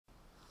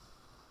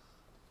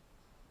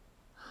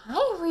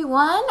Hi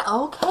everyone.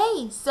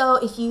 Okay, so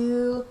if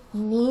you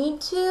need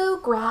to,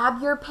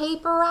 grab your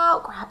paper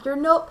out, grab your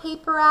note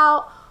paper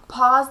out,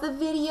 pause the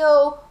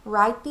video,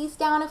 write these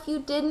down if you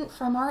didn't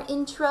from our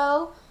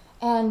intro,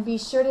 and be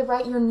sure to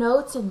write your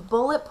notes in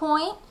bullet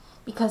point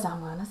because I'm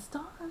going to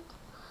start.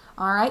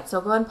 Alright, so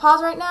go ahead and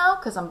pause right now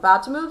because I'm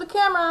about to move the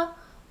camera.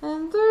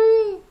 And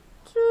 3,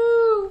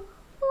 2,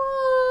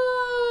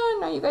 1.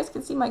 Now you guys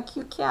can see my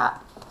cute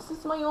cat. This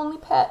is my only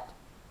pet.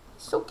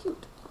 So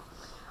cute.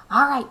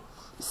 Alright.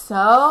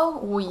 So,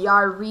 we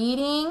are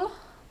reading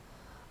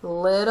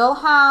Little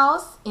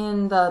House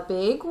in the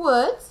Big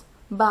Woods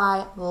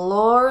by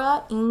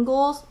Laura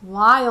Ingalls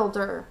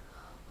Wilder.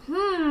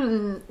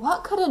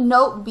 What could a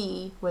note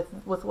be with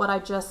what I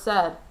just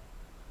said?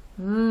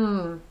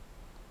 So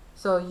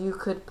you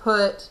could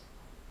put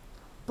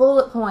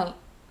bullet point,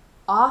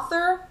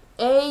 author,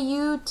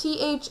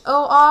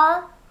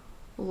 A-U-T-H-O-R,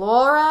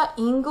 Laura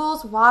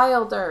Ingalls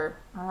Wilder.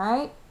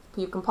 Alright?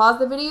 You can pause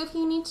the video if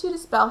you need to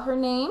spell her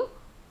name.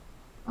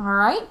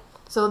 Alright,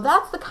 so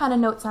that's the kind of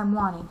notes I'm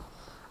wanting.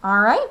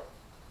 Alright,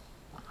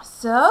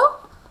 so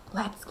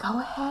let's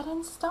go ahead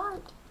and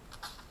start.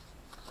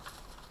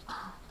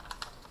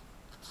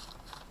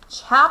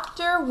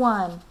 Chapter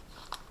 1,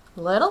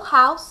 Little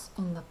House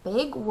in the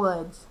Big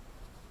Woods.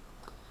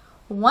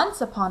 Once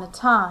upon a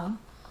time,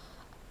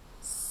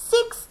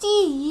 60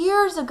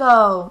 years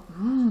ago,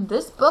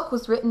 this book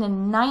was written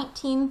in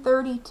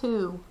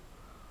 1932.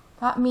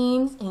 That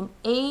means in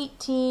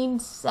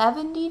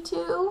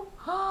 1872.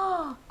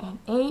 And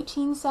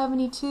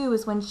 1872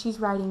 is when she's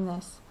writing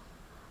this.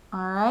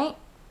 Alright,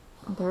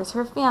 there's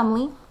her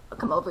family. I'll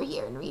come over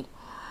here and read.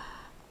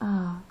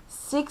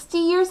 60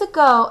 years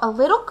ago, a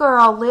little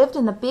girl lived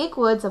in the big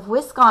woods of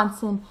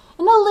Wisconsin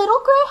in a little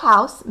gray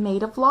house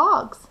made of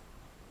logs.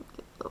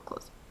 Get a little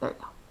closer. There you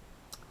go.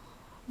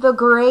 The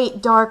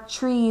great dark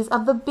trees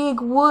of the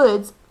big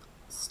woods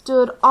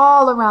stood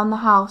all around the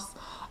house,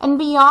 and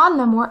beyond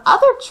them were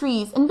other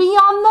trees, and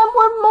beyond them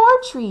were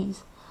more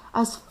trees.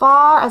 As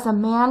far as a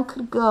man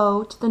could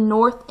go to the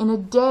north in a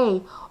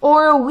day,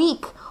 or a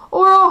week,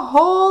 or a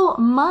whole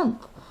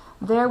month,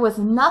 there was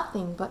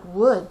nothing but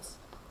woods.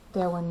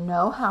 There were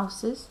no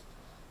houses.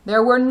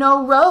 There were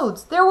no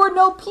roads. There were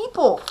no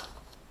people.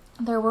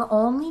 There were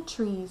only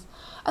trees,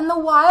 and the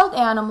wild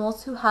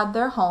animals who had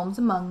their homes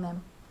among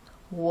them.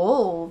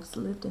 Wolves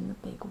lived in the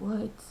big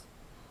woods,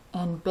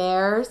 and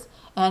bears,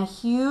 and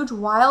huge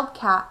wild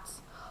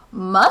cats,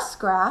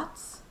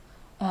 muskrats,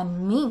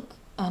 and mink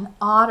and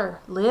otter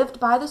lived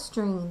by the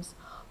streams.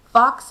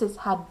 Foxes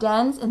had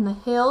dens in the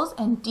hills,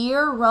 and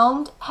deer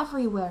roamed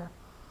everywhere.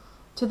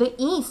 To the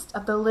east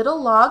of the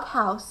little log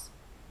house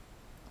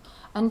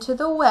and to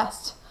the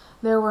west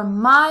there were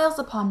miles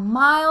upon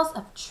miles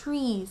of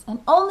trees,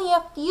 and only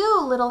a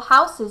few little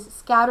houses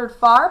scattered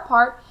far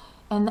apart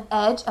in the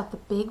edge of the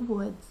big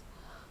woods.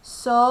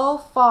 So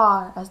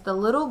far as the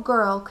little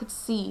girl could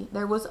see,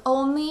 there was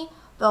only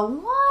the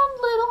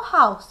one little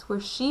house where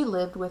she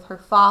lived with her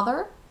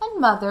father and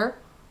mother,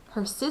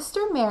 her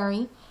sister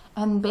Mary,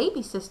 and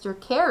baby sister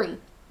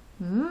Carrie.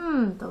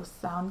 Those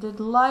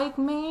sounded like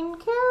main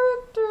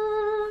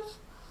characters.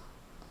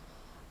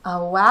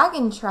 A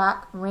wagon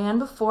track ran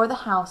before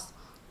the house,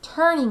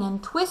 turning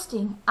and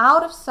twisting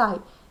out of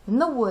sight in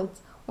the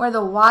woods where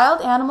the wild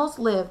animals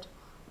lived,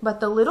 but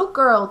the little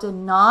girl did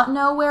not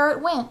know where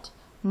it went,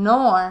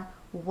 nor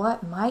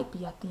what might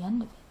be at the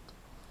end of it.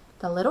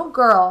 The little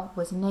girl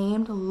was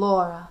named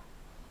Laura,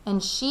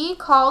 and she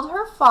called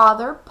her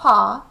father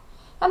Pa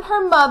and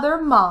her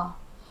mother Ma.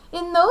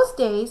 In those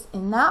days,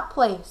 in that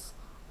place,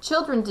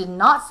 children did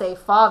not say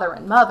father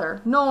and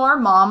mother, nor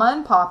mama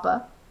and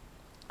papa,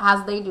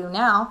 as they do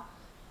now.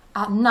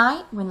 At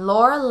night, when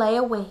Laura lay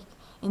awake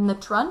in the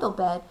trundle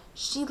bed,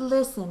 she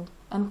listened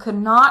and could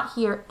not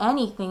hear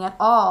anything at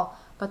all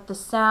but the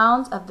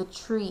sounds of the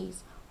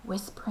trees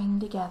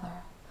whispering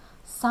together.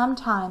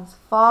 Sometimes,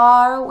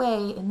 far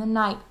away in the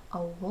night,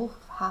 a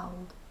wolf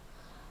howled.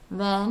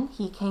 Then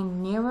he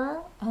came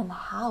nearer and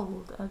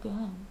howled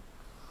again.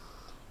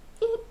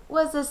 It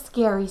was a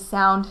scary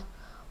sound.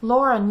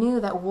 Laura knew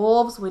that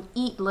wolves would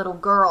eat little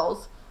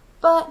girls,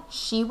 but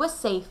she was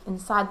safe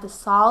inside the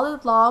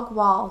solid log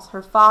walls.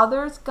 Her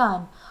father's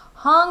gun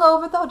hung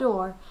over the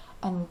door,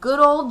 and good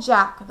old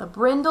Jack, the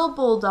brindle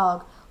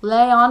bulldog,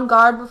 lay on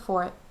guard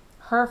before it.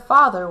 Her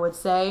father would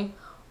say,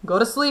 "Go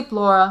to sleep,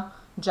 Laura.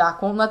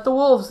 Jack won't let the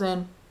wolves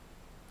in."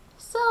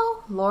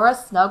 So Laura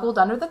snuggled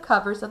under the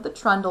covers of the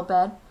trundle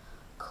bed,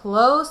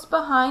 close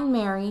behind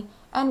Mary,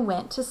 and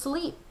went to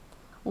sleep.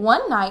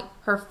 One night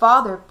her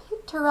father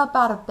picked her up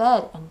out of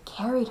bed and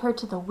carried her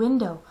to the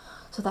window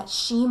so that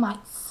she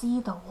might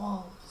see the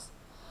wolves.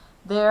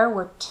 There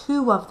were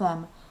 2 of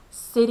them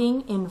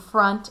sitting in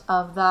front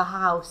of the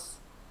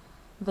house.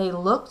 They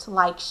looked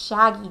like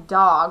shaggy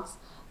dogs.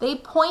 They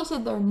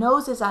pointed their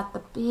noses at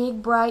the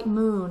big bright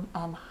moon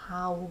and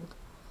howled.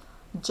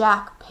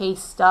 Jack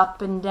paced up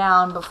and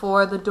down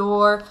before the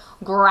door,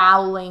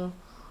 growling.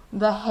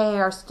 The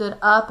hair stood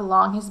up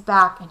along his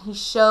back, and he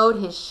showed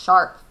his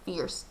sharp,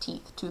 fierce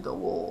teeth to the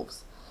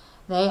wolves.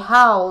 They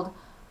howled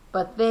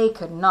but they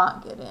could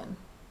not get in.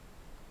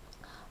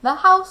 The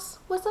house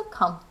was a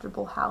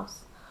comfortable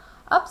house.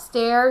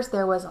 Upstairs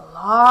there was a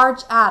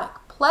large attic,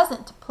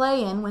 pleasant to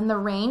play in when the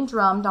rain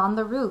drummed on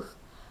the roof.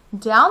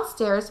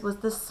 Downstairs was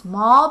the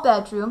small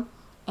bedroom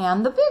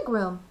and the big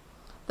room.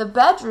 The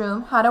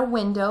bedroom had a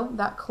window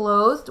that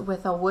closed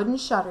with a wooden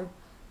shutter.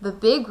 The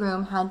big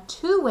room had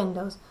 2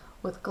 windows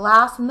with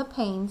glass in the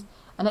panes,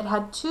 and it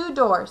had 2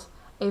 doors,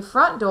 a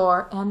front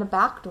door and a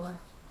back door.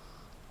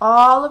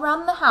 All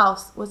around the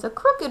house was a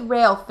crooked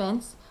rail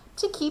fence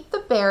to keep the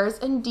bears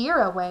and deer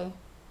away.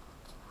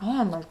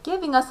 Man, they're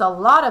giving us a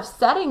lot of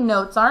setting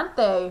notes, aren't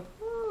they?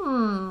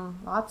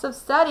 Lots of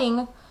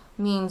setting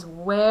means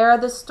where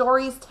the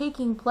story is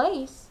taking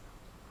place.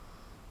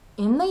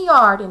 In the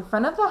yard in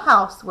front of the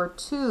house were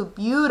 2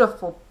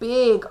 beautiful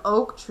big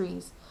oak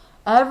trees.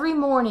 Every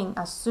morning,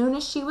 as soon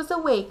as she was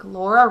awake,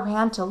 Laura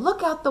ran to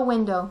look out the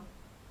window.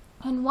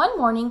 And one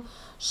morning,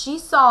 she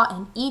saw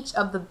in each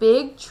of the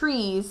big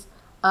trees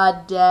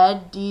a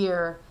dead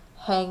deer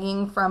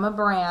hanging from a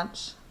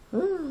branch.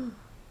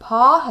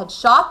 Pa had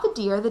shot the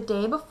deer the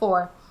day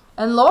before,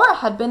 and Laura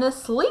had been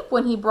asleep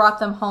when he brought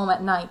them home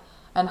at night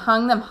and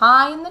hung them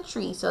high in the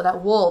tree so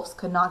that wolves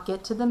could not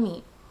get to the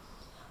meat.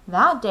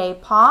 That day,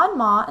 Pa and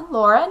Ma and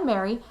Laura and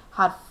Mary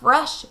had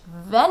fresh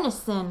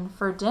venison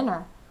for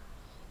dinner.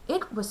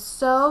 It was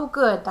so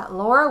good that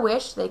Laura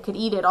wished they could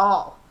eat it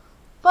all.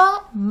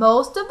 But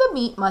most of the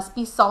meat must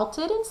be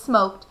salted and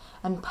smoked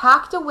and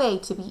packed away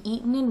to be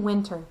eaten in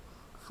winter,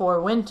 for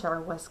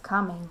winter was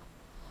coming.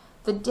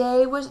 The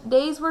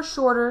days were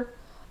shorter,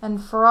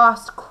 and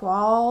frost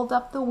crawled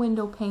up the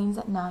window panes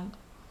at night.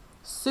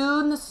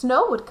 Soon the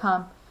snow would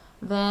come.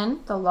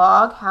 Then the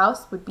log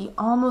house would be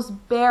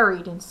almost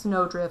buried in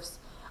snowdrifts,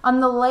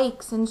 and the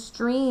lakes and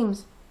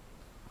streams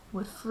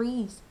would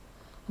freeze.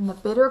 In the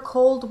bitter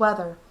cold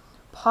weather,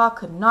 Pa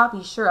could not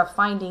be sure of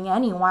finding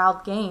any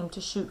wild game to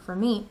shoot for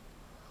meat.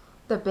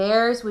 The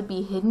bears would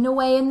be hidden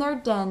away in their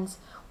dens,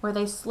 where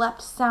they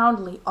slept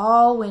soundly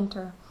all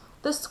winter.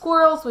 The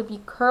squirrels would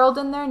be curled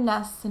in their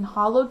nests in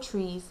hollow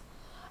trees,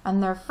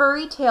 and their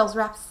furry tails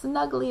wrapped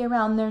snugly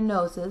around their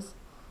noses.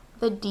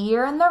 The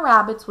deer and the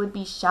rabbits would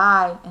be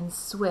shy and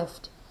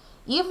swift.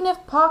 Even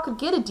if Pa could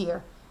get a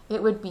deer,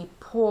 it would be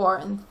poor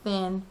and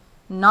thin,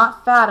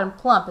 not fat and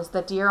plump as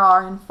the deer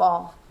are in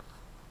fall.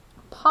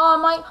 Pa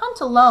might hunt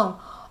alone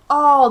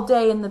all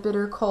day in the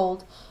bitter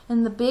cold,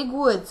 in the big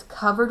woods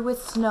covered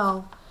with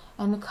snow,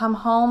 and come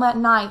home at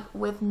night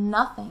with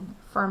nothing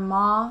for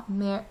Ma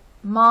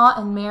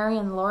and Mary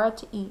and Laura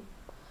to eat.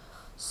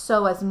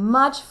 So as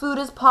much food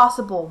as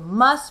possible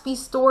must be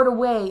stored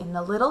away in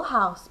the little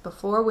house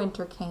before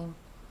winter came.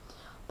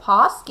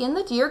 Pa skinned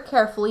the deer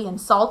carefully and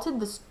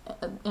salted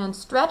and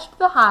stretched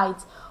the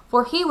hides,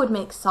 for he would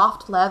make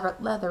soft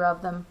leather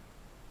of them.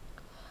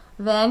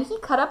 Then he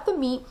cut up the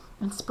meat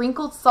and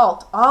sprinkled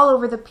salt all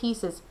over the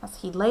pieces as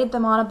he laid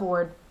them on a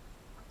board.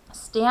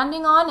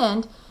 Standing on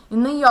end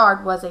in the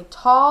yard was a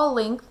tall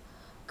length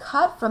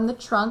cut from the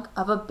trunk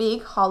of a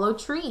big hollow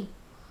tree.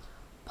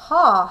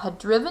 Pa had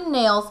driven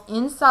nails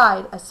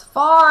inside as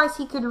far as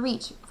he could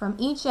reach from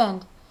each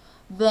end.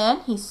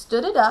 Then he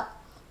stood it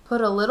up,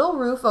 put a little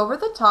roof over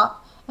the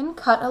top, and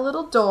cut a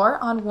little door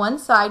on one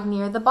side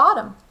near the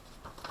bottom.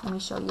 Let me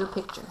show you a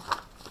picture.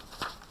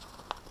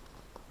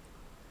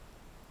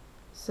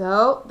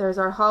 So there's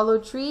our hollow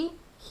tree.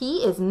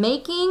 He is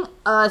making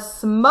a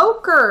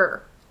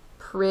smoker.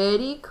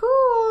 Pretty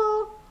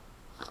cool.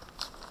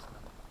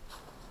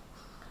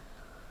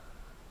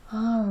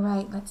 All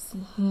right, let's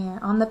see here.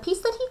 On the piece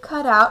that he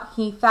cut out,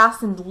 he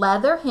fastened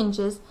leather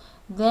hinges.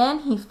 Then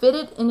he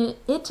fitted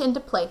it into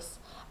place,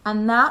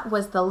 and that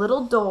was the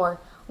little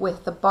door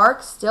with the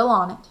bark still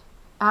on it.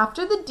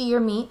 After the deer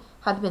meat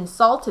had been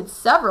salted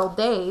several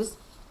days,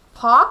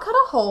 Pa cut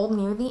a hole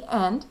near the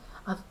end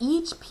of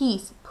each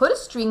piece, put a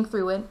string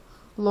through it.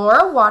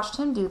 Laura watched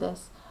him do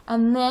this,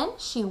 and then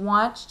she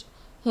watched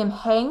him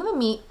hang the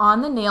meat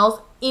on the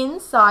nails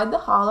inside the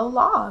hollow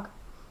log.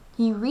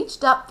 He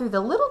reached up through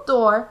the little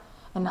door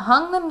and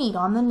hung the meat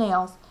on the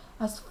nails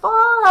as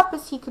far up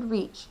as he could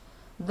reach.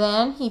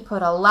 Then he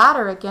put a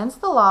ladder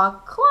against the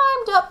log,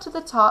 climbed up to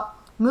the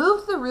top,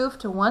 moved the roof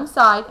to one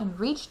side, and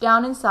reached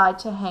down inside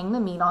to hang the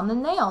meat on the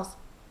nails.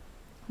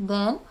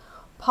 Then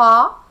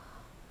Pa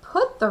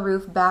put the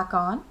roof back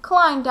on,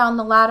 climbed down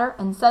the ladder,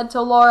 and said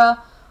to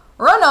Laura,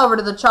 "Run over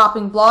to the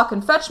chopping block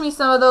and fetch me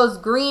some of those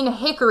green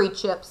hickory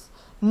chips,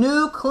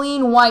 new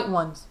clean white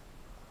ones."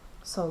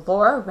 So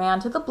Laura ran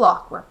to the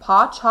block where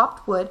Pa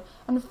chopped wood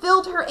and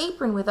filled her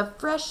apron with the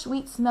fresh,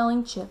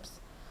 sweet-smelling chips.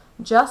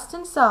 Just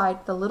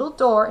inside the little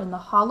door in the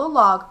hollow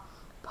log,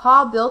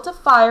 Pa built a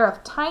fire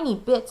of tiny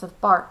bits of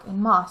bark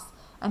and moss,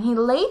 and he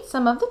laid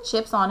some of the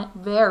chips on it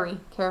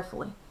very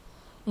carefully.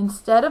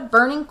 Instead of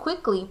burning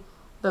quickly,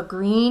 the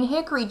green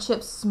hickory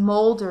chips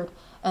smoldered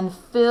and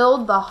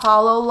filled the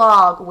hollow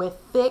log with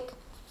thick,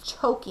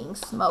 choking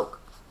smoke.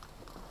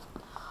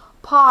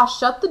 Pa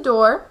shut the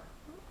door.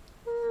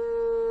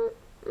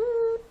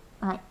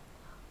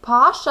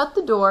 Pa shut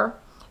the door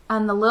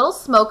and the little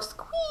smoke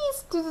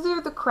squeezed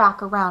through the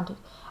crack around it,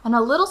 and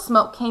a little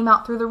smoke came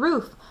out through the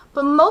roof,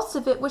 but most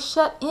of it was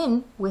shut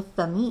in with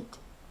the meat.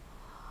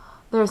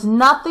 "There's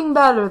nothing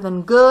better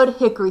than good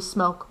hickory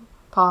smoke,"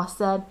 Pa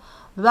said.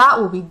 "That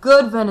will be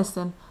good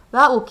venison.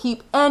 That will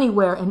keep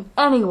anywhere in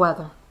any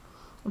weather."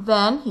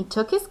 Then he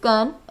took his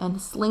gun,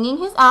 and slinging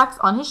his axe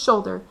on his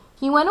shoulder,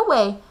 he went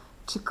away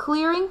to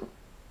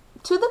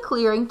the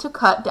clearing to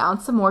cut down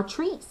some more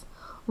trees.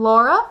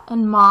 Laura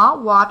and Ma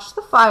watched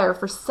the fire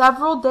for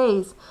several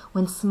days.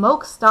 When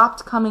smoke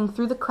stopped coming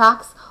through the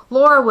cracks,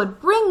 Laura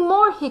would bring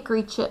more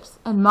hickory chips,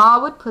 and Ma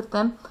would put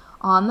them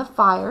on the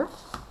fire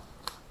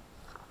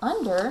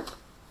under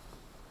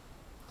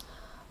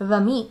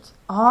the meat.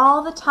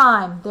 All the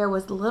time there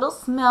was the little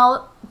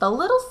smell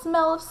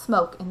of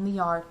smoke in the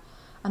yard,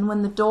 and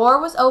when the door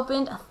was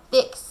opened, a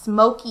thick,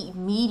 smoky,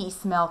 meaty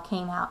smell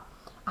came out.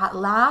 At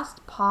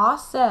last Pa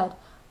said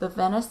the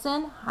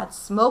venison had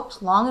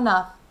smoked long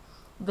enough.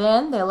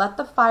 Then they let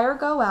the fire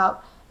go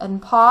out,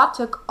 and Pa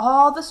took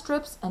all the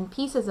strips and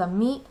pieces of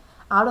meat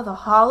out of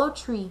the hollow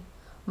tree.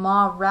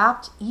 Ma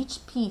wrapped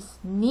each piece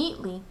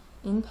neatly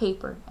in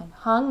paper and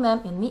hung them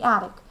in the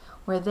attic,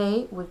 where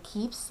they would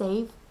keep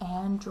safe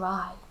and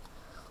dry.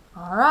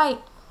 All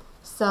right,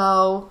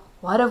 so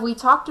what have we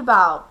talked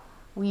about?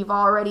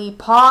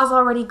 Pa's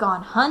already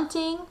gone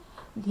hunting.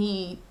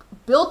 He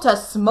built a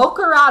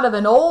smoker out of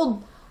an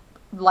old,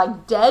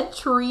 dead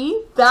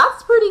tree.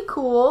 That's pretty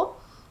cool.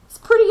 It's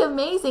pretty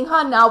amazing,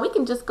 huh? Now we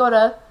can just go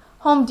to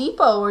Home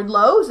Depot or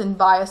Lowe's and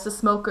buy us a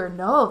smoker.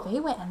 No, they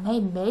went and they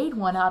made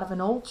one out of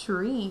an old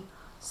tree.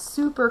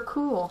 Super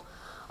cool.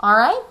 All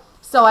right,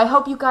 so I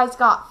hope you guys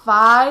got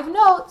 5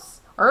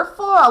 notes, or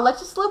 4. I'll let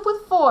you slip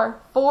with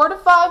 4. 4 to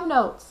 5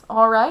 notes,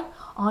 all right,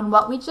 on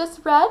what we just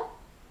read.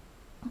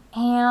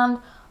 And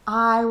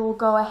I will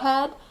go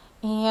ahead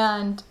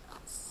and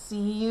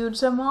see you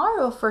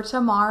tomorrow for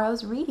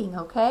tomorrow's reading,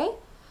 okay?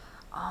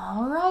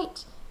 All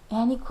right.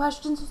 Any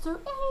questions? Is there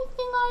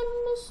anything I'm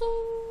missing?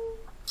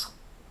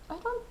 I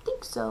don't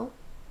think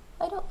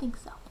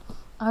so.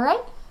 All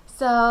right.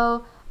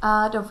 So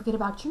don't forget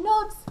about your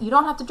notes. You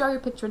don't have to draw your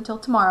picture until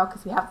tomorrow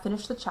because we haven't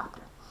finished the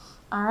chapter.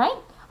 All right.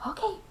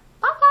 Okay.